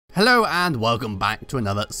Hello and welcome back to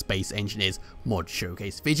another Space Engineers mod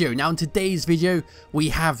showcase video. Now in today's video we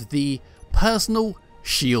have the personal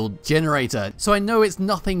shield generator. So I know it's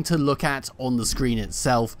nothing to look at on the screen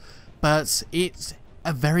itself, but it's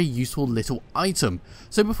a very useful little item.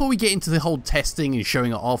 So before we get into the whole testing and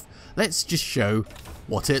showing it off, let's just show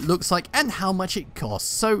what it looks like and how much it costs.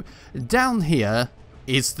 So down here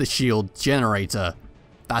is the shield generator.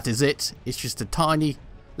 That is it. It's just a tiny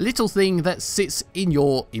little thing that sits in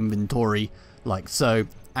your inventory like so,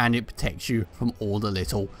 and it protects you from all the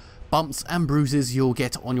little bumps and bruises you'll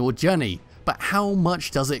get on your journey. But how much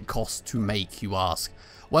does it cost to make, you ask?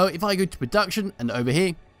 Well, if I go to production and over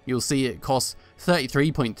here, you'll see it costs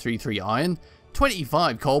 33.33 iron,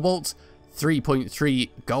 25 cobalt, 3.3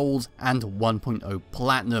 gold and 1.0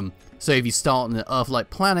 platinum. So if you start on an Earth-like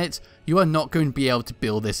planet, you are not going to be able to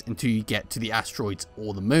build this until you get to the asteroids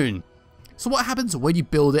or the moon. So what happens when you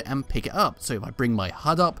build it and pick it up? So if I bring my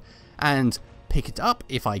HUD up and pick it up,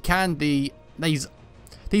 if I can, these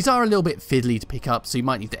are a little bit fiddly to pick up, so you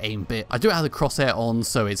might need to aim a bit. I do have the crosshair on,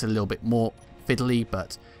 so it's a little bit more fiddly,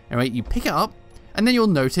 but anyway, you pick it up, and then you'll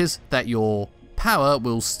notice that your power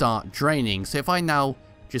will start draining. So if I now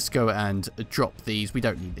just go and drop these, we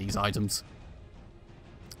don't need these items,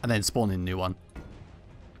 and then spawn in a new one.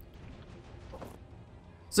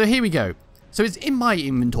 So here we go. So it's in my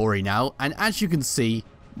inventory now, and as you can see,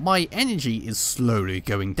 my energy is slowly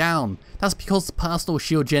going down. That's because the personal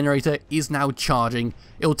shield generator is now charging.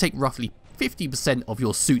 It will take roughly 50% of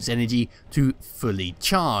your suit's energy to fully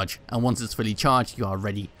charge, and once it's fully charged, you are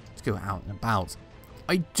ready to go out and about.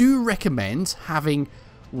 I do recommend having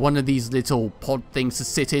one of these little pod things to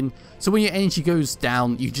sit in, so when your energy goes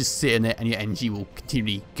down, you just sit in it and your energy will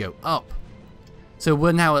continually go up. So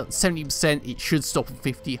we're now at 70%, it should stop at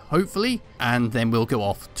 50 hopefully, and then we'll go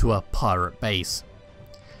off to a pirate base.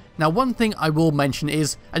 Now one thing I will mention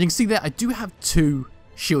is, as you can see there, I do have two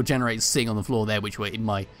shield generators sitting on the floor there which were in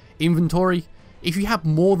my inventory. If you have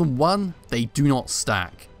more than one, they do not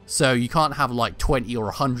stack. So you can't have like 20 or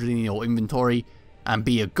 100 in your inventory and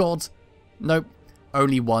be a god. Nope,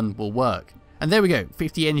 only one will work. And there we go,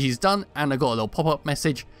 50 energy is done, and I got a little pop-up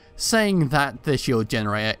message saying that the shield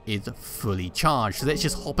generator is fully charged. So let's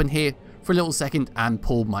just hop in here for a little second and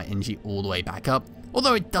pull my energy all the way back up.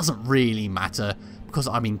 Although it doesn't really matter because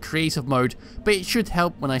I'm in creative mode, but it should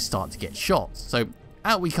help when I start to get shot. So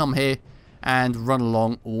out we come here and run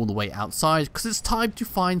along all the way outside because it's time to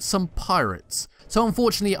find some pirates. So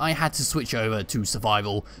unfortunately I had to switch over to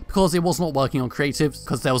survival because it was not working on creative,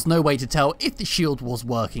 because there was no way to tell if the shield was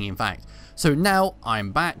working in fact. So now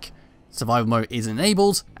I'm back. Survival mode is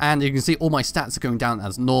enabled, and you can see all my stats are going down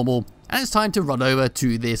as normal, and it's time to run over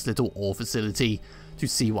to this little ore facility to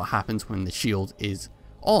see what happens when the shield is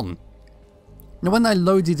on. Now when I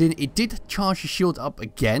loaded in, it did charge the shield up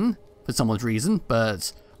again for some odd reason,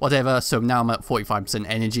 but whatever. So now I'm at 45%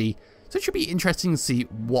 energy, so it should be interesting to see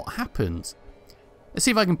what happens. Let's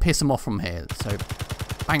see if I can piss them off from here. So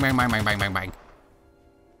bang bang bang bang bang bang bang.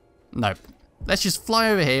 No, let's just fly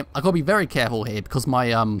over here. I've got to be very careful here because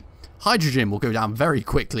my hydrogen will go down very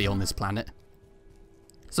quickly on this planet.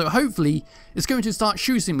 So hopefully it's going to start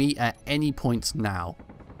shooting me at any point now.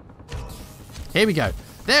 Here we go.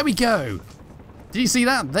 There we go. Did you see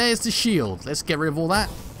that? There's the shield. Let's get rid of all that.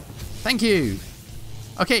 Thank you.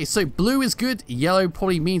 Okay, so blue is good. Yellow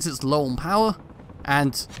probably means it's low on power.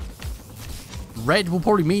 And red will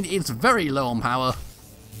probably mean it's very low on power.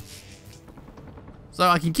 So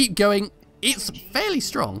I can keep going. It's fairly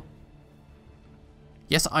strong.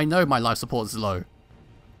 Yes, I know my life support is low.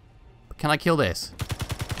 But can I kill this?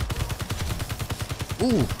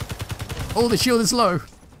 Ooh. Oh, the shield is low.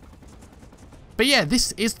 But yeah,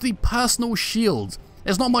 this is the personal shield.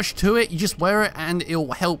 There's not much to it. You just wear it and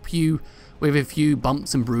it'll help you with a few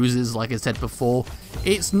bumps and bruises, like I said before.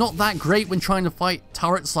 It's not that great when trying to fight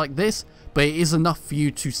turrets like this, but it is enough for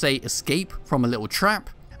you to, say, escape from a little trap.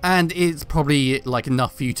 And it's probably like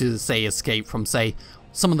enough for you to, say, escape from, say,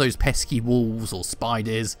 some of those pesky wolves or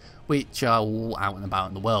spiders which are all out and about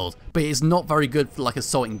in the world. But it's not very good for like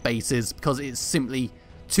assaulting bases because it's simply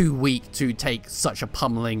too weak to take such a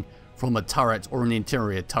pummeling from a turret or an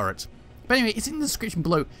interior turret. But anyway, it's in the description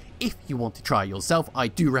below if you want to try it yourself. I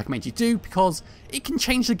do recommend you do because it can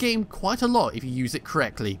change the game quite a lot if you use it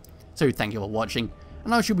correctly. So thank you for watching,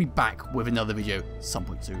 and I shall be back with another video some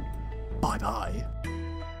point soon. Bye bye.